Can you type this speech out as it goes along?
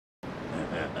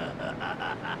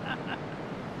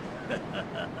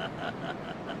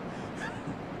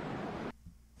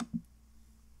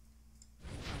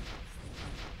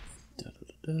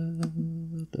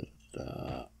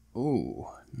Ooh,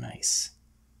 nice.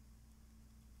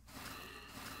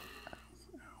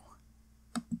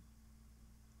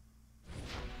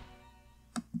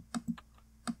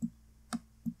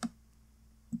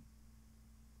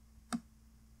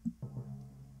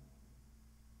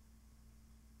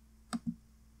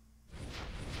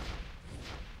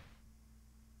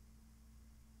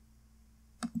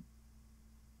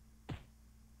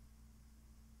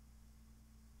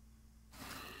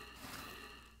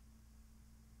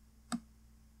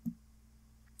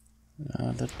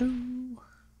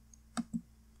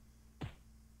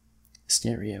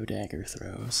 Stereo dagger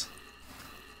throws.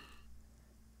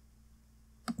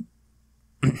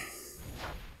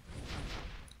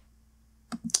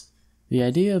 The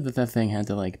idea that that thing had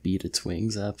to like beat its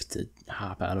wings up to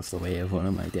hop out of the way of one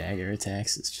of my dagger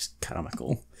attacks is just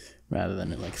comical, rather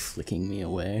than it like flicking me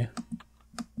away.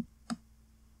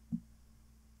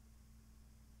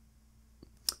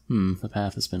 The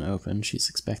path has been opened. She's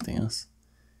expecting us.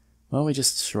 Well, we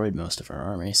just destroyed most of our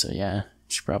army, so yeah,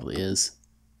 she probably is.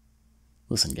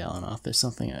 Listen, Galanoth, there's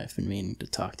something I've been meaning to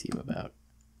talk to you about.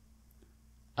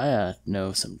 I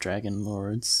know some dragon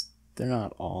lords. They're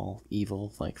not all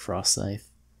evil like Frost Scythe.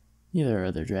 Neither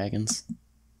are their dragons.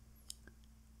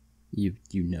 You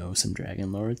know some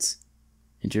dragon lords?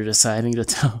 And you're deciding to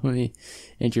tell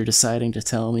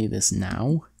me this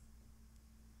now?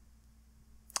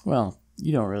 Well,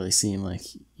 you don't really seem like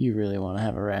you really want to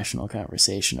have a rational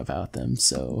conversation about them,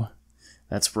 so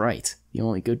that's right. The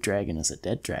only good dragon is a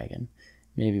dead dragon.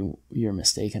 Maybe you're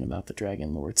mistaken about the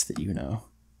dragon lords that you know.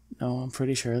 No, I'm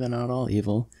pretty sure they're not all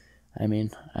evil. I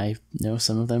mean, I know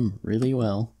some of them really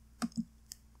well.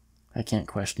 I can't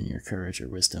question your courage or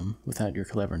wisdom. Without your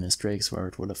cleverness,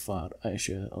 Drakesward would have fought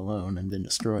Aisha alone and been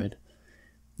destroyed.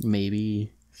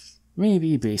 Maybe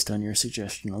based on your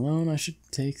suggestion alone, I should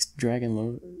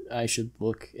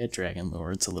look at dragon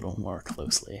lords a little more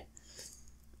closely.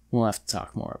 We'll have to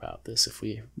talk more about this if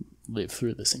we live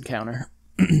through this encounter.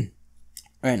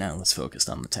 Right now, let's focus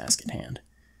on the task at hand.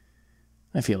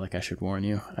 I feel like I should warn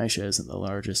you, Aisha isn't the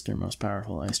largest or most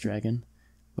powerful ice dragon,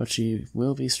 but she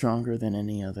will be stronger than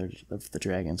any other of the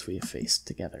dragons we have faced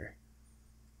together.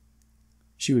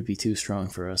 She would be too strong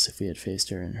for us if we had faced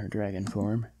her in her dragon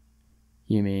form.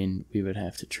 You mean we would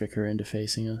have to trick her into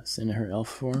facing us in her elf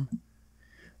form?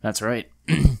 That's right.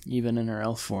 Even in her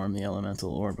elf form, the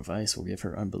elemental orb of ice will give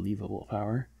her unbelievable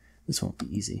power. This won't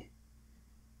be easy.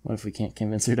 What if we can't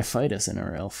convince her to fight us in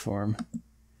her elf form?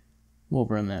 We'll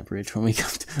burn that bridge when we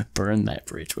come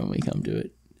to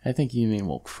it. I think you mean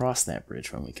we'll cross that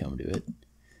bridge when we come to it.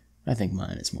 I think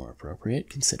mine is more appropriate,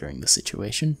 considering the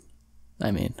situation. I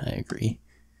mean, I agree.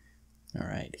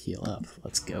 Alright, heal up.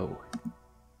 Let's go.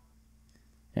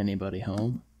 Anybody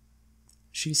home?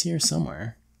 She's here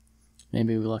somewhere.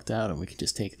 Maybe we lucked out and we could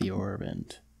just take the orb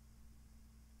and...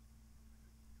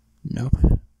 Nope.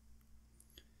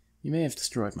 You may have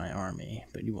destroyed my army,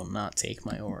 but you will not take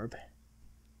my orb.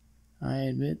 I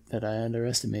admit that I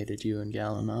underestimated you and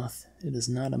Galanoth. It is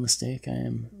not a mistake I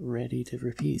am ready to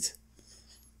repeat.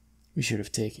 I should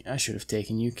have taken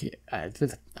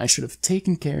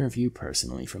care of you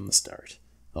personally from the start.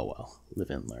 Oh well, live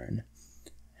and learn.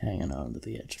 Hanging on to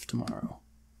the edge of tomorrow.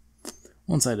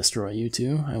 Once I destroy you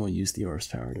two, I will use the orb's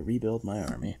power to rebuild my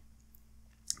army.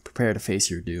 Prepare to face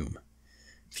your doom.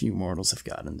 Few mortals have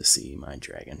gotten to see my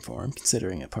dragon form,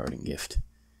 considering a parting gift.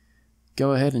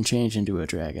 Go ahead and change into a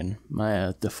dragon.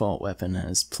 My default weapon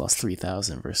has plus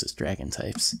 3,000 versus dragon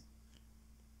types.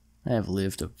 I have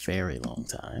lived a very long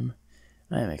time.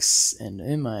 And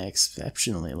in my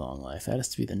exceptionally long life, that is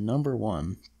to be the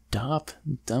 #1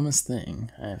 dumbest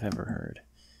thing I have ever heard.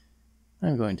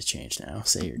 I'm going to change now.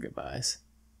 Say your goodbyes.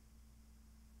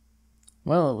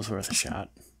 Well, it was worth a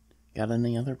shot. Got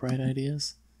any other bright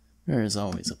ideas? There is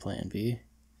always a plan B.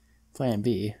 Plan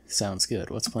B? Sounds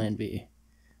good. What's plan B?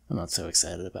 I'm not so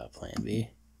excited about plan B.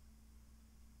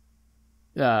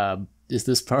 Is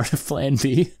this part of plan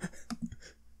B?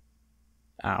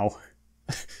 Ow.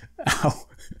 Ow.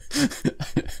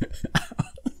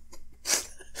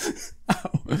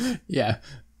 Ow. Yeah,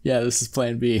 this is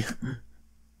plan B.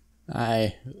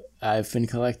 I've been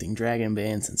collecting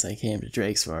Dragonbane since I came to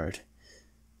Drakesward.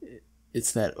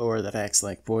 It's that ore that acts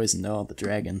like poison to all the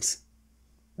dragons.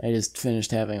 I just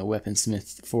finished having a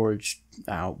weaponsmith forge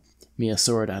me a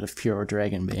sword out of pure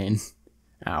Dragonbane.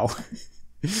 Ow.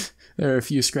 There are a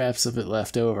few scraps of it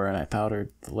left over, and I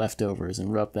powdered the leftovers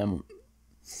and rubbed them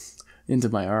into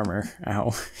my armor.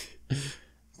 Ow.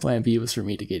 Plan B was for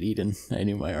me to get eaten. I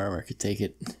knew my armor could take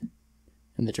it.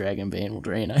 And and the Dragonbane will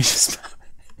drain ice.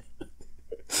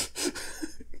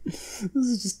 This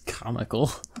is just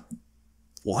comical.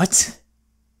 What?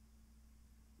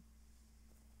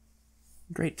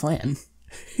 Great plan.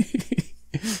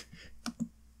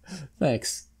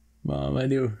 Thanks, Mom.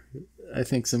 I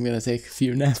think I'm gonna take a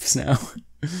few naps now.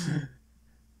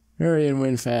 Hurry and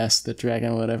win fast. The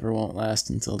dragon whatever won't last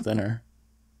until dinner.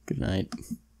 Good night.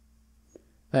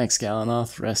 Thanks,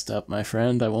 Galanoth. Rest up, my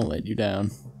friend. I won't let you down.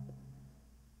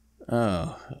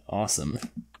 Oh, awesome.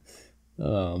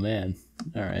 Oh, man.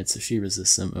 Alright, so she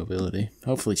resists some mobility.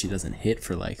 Hopefully she doesn't hit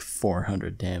for like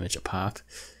 400 damage a pop.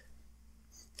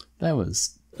 That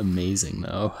was amazing,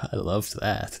 though. I loved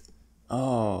that.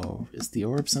 Oh, is the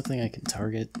orb something I can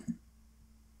target?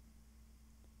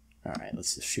 Alright,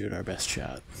 let's just shoot our best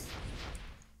shot.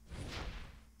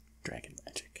 Dragon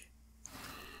magic.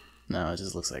 No, it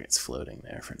just looks like it's floating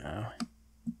there for now.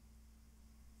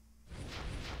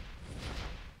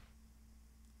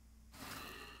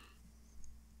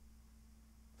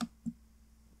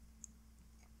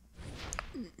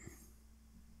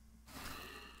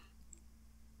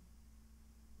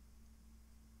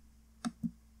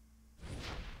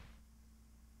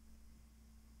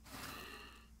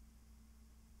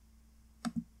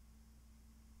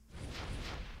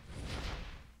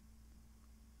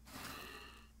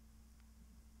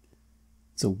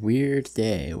 It's a weird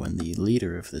day when the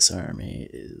leader of this army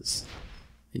is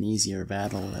an easier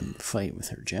battle than the fight with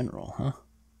her general, huh?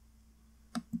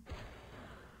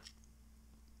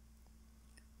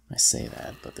 I say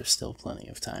that, but there's still plenty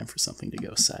of time for something to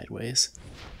go sideways.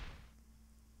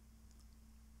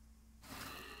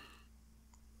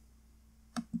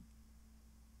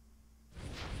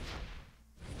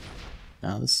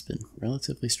 Now this has been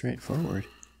relatively straightforward.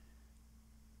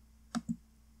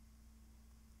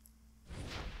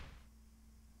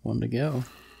 One to go.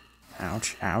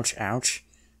 Ouch, ouch, ouch.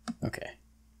 Okay.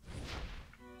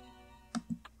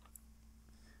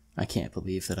 I can't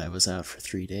believe that I was out for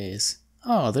 3 days.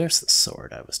 Oh, there's the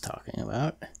sword I was talking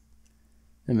about.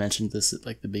 I mentioned this at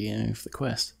like the beginning of the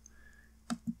quest.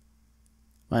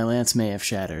 My lance may have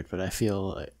shattered, but I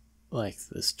feel like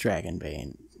this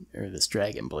Dragonbane, or this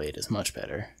Dragon Blade is much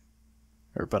better.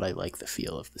 But I like the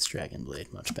feel of this Dragon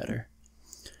Blade much better.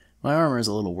 My armor is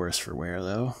a little worse for wear,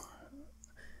 though.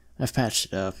 I've patched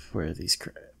it up,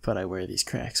 but I wear these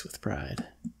cracks with pride.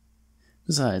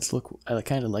 Besides, look, I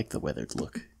kind of like the weathered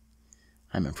look.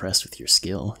 I'm impressed with your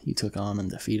skill. You took on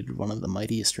and defeated one of the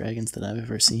mightiest dragons that I've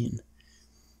ever seen.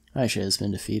 Aisha has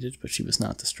been defeated, but she was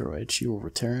not destroyed. She will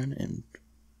return, and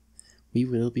we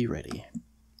will be ready.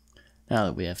 Now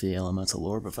that we have the elemental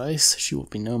orb of ice, she will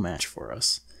be no match for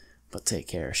us. But take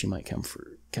care, she might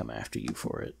come after you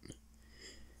for it.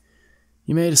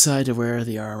 You may decide to wear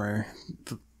the armor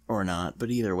or not, but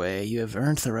either way, you have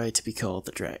earned the right to be called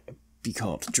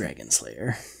Dragon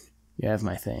Slayer. You have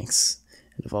my thanks,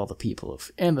 and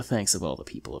the thanks of all the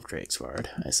people of Drakesvard.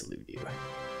 I salute you.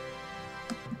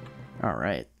 All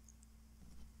right.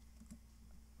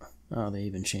 Oh, they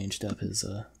even changed up his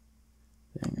thing.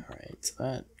 All right, so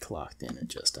that clocked in at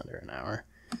just under an hour.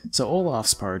 So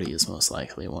Olaf's party is most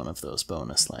likely one of those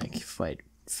bonus like fight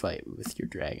with your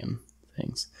dragon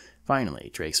things.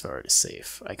 Finally, Drakesvard is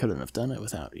safe. I couldn't have done it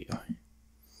without you.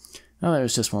 Now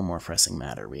there's just one more pressing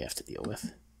matter we have to deal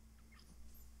with.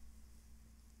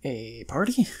 A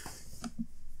party?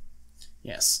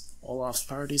 Yes, Olaf's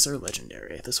parties are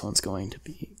legendary. This one's going to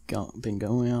be been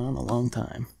going on a long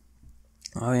time.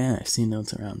 Oh yeah, I've seen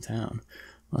notes around town.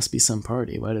 Must be some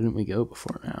party. Why didn't we go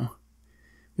before now?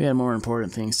 We had more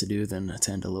important things to do than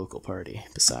attend a local party.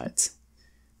 Besides,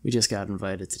 we just got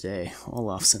invited today.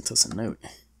 Olaf sent us a note.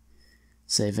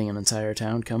 Saving an entire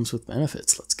town comes with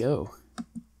benefits. Let's go.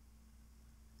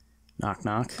 Knock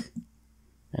knock.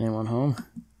 Anyone home?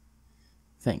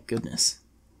 Thank goodness.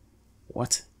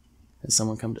 What? Has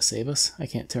someone come to save us? I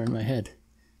can't turn my head.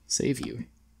 Save you?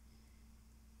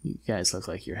 You guys look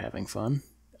like you're having fun.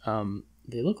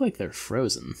 They look like they're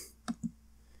frozen.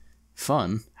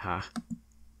 Fun? Ha.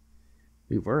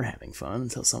 We were having fun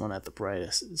until someone had the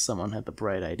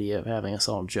bright idea of having us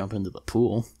all jump into the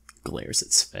pool. Glares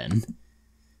at Sven.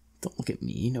 Don't look at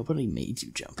me. Nobody made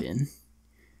you jump in.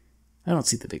 I don't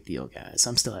see the big deal, guys.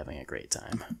 I'm still having a great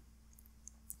time.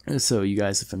 So you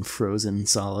guys have been frozen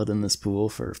solid in this pool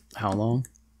for how long?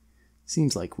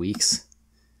 Seems like weeks.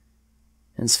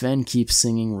 And Sven keeps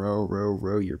singing row, row,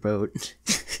 row your boat.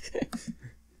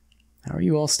 How are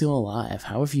you all still alive?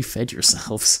 How have you fed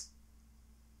yourselves?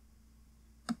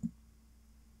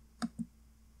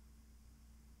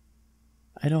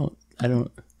 I don't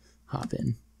hop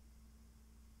in.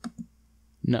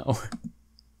 No.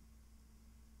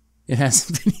 It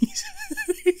hasn't been easy.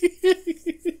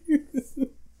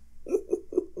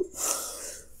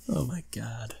 Oh my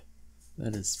god.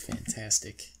 That is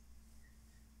fantastic.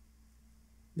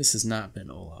 This has not been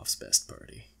Olaf's best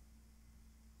party.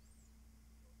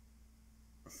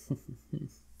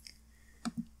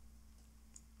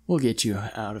 We'll get you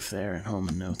out of there and home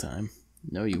in no time.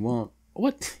 No, you won't.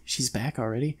 What? She's back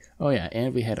already? Oh yeah,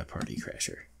 and we had a party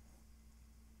crasher.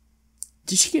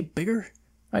 Did she get bigger?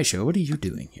 Aisha, what are you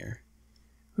doing here?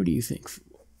 Who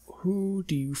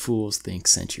do you fools think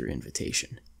sent your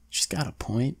invitation? She's got a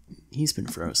point. He's been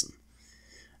frozen.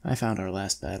 I found our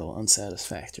last battle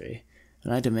unsatisfactory,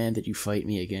 and I demand that you fight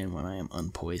me again when I am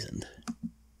unpoisoned.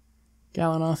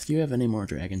 Galanoth, do you have any more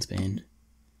Dragon's Bane?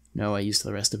 No, I used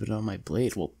the rest of it on my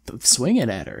blade. Well, swing it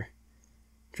at her.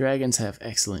 Dragons have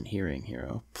excellent hearing,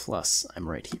 hero. Plus, I'm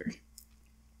right here.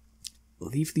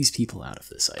 Leave these people out of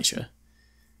this, Aisha.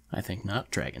 I think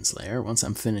not, Dragon Slayer. Once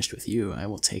I'm finished with you, I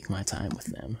will take my time with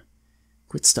them.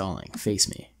 Quit stalling. Face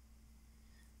me.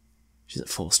 She's at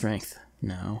full strength.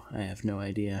 No, I have no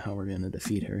idea how we're going to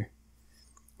defeat her.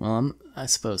 Well, I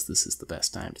suppose this is the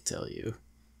best time to tell you.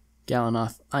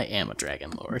 Galanoth, I am a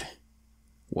Dragon Lord.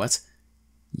 What?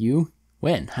 You?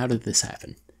 When? How did this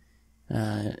happen?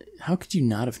 How could you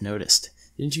not have noticed?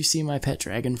 Didn't you see my pet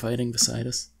dragon fighting beside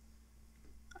us?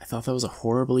 I thought that was a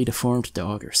horribly deformed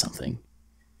dog or something.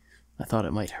 I thought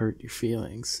it might hurt your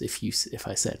feelings if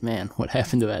I said, man, what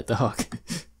happened to that dog?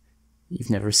 You've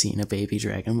never seen a baby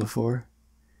dragon before?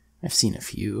 I've seen a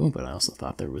few, but I also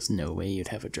thought there was no way you'd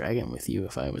have a dragon with you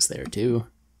if I was there too.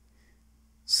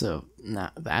 So,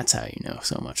 that's how you know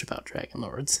so much about Dragon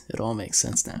Lords. It all makes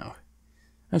sense now.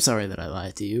 I'm sorry that I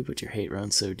lied to you, but your hate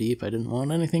runs so deep I didn't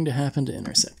want anything to happen to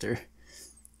Interceptor.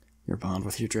 Your bond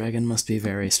with your dragon must be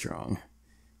very strong.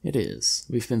 It is.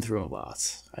 We've been through a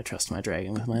lot. I trust my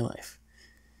dragon with my life.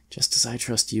 Just as I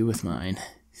trust you with mine.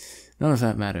 None of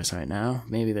that matters right now.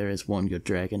 Maybe there is one good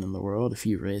dragon in the world. If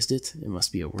you raised it, it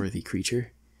must be a worthy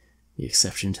creature. The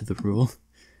exception to the rule.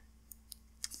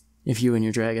 If you and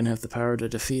your dragon have the power to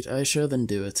defeat Aisha, then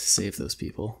do it. Save those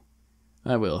people.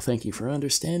 I will. Thank you for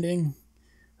understanding.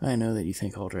 I know that you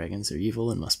think all dragons are evil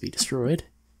and must be destroyed.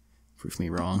 Prove me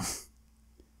wrong.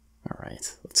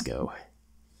 Alright, let's go.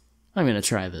 I'm going to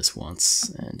try this once,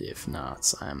 and if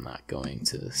not, I'm not going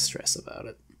to stress about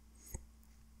it.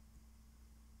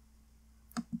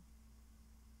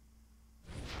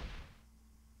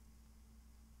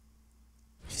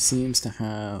 She seems to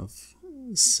have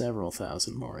several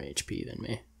thousand more HP than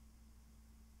me.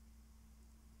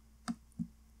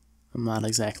 I'm not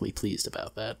exactly pleased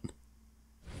about that.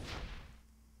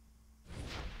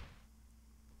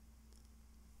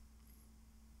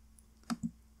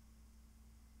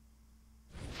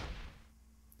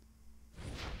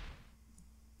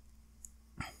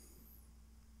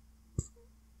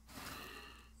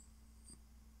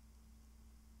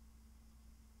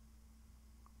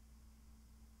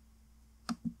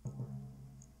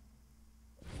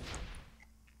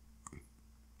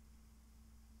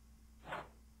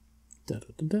 Da, da,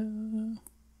 da, da.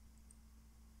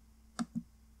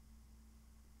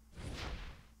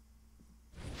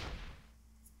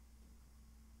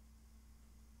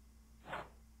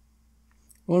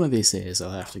 One of these days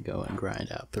I'll have to go and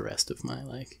grind out the rest of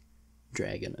my,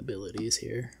 dragon abilities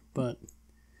here, but,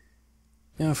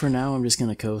 for now I'm just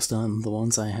gonna coast on the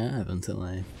ones I have until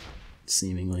I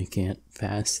seemingly can't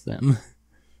pass them.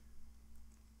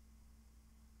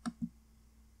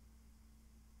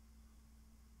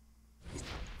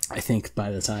 I think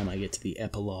by the time I get to the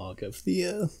epilogue of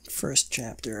the first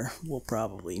chapter, we'll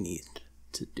probably need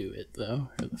to do it, though.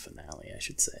 Or the finale, I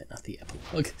should say, not the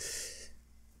epilogue.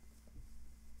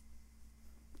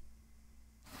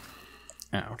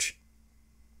 Ouch.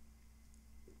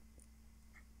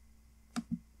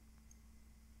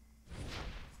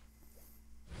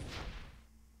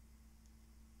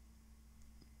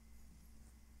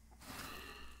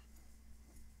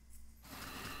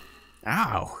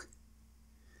 Ow!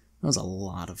 That was a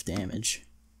lot of damage.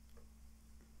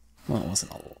 Well, it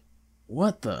wasn't a...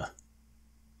 What the...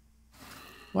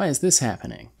 Why is this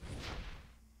happening?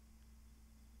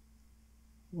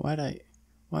 Why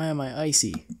am I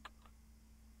icy?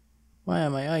 Why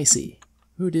am I icy?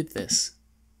 Who did this?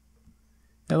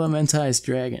 Elementized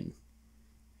dragon.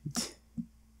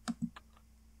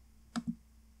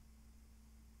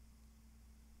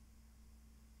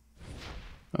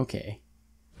 Okay.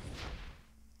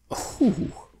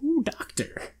 Ooh,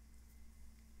 doctor.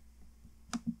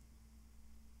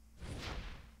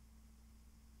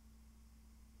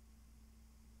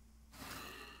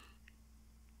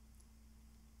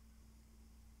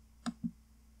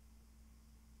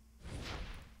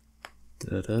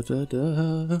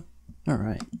 Da-da-da-da.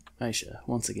 Alright, Aisha,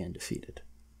 once again defeated.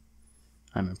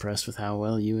 I'm impressed with how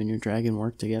well you and your dragon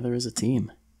work together as a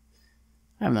team.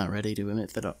 I'm not ready to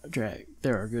admit that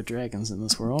there are good dragons in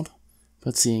this world,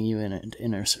 but seeing you and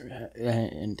Interceptor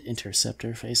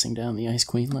facing down the Ice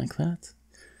Queen like that,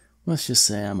 let's just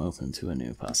say I'm open to a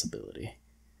new possibility.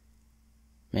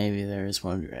 Maybe there is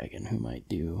one dragon who might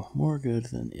do more good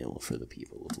than ill for the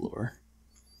people of Lore.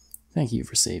 Thank you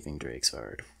for saving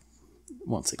DragonFable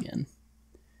once again.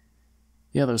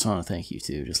 The others want to thank you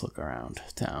too. Just look around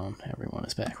town. Everyone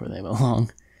is back where they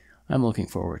belong. I'm looking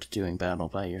forward to doing battle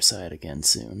by your side again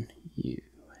soon.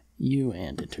 You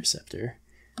and Interceptor.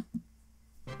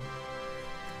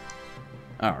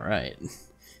 Alright.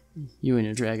 You and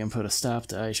your dragon put a stop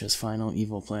to Aisha's final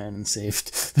evil plan and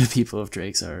saved the people of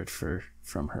Drakesard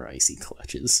from her icy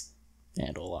clutches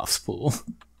and Olaf's pool.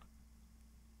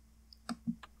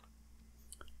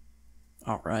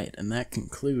 Alright, and that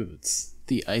concludes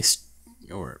the Ice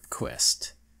Orb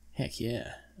quest. Heck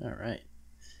yeah. Alright.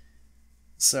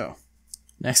 So,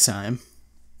 next time,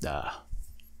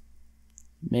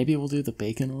 maybe we'll do the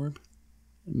Bacon Orb.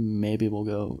 Maybe we'll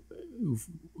go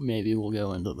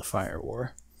into the Fire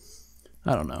War.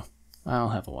 I don't know. I'll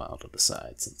have a while to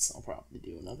decide, since I'll probably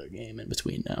do another game in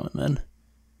between now and then.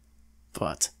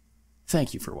 But,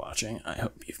 thank you for watching. I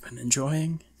hope you've been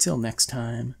enjoying. Till next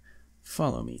time,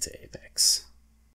 follow me to Apex.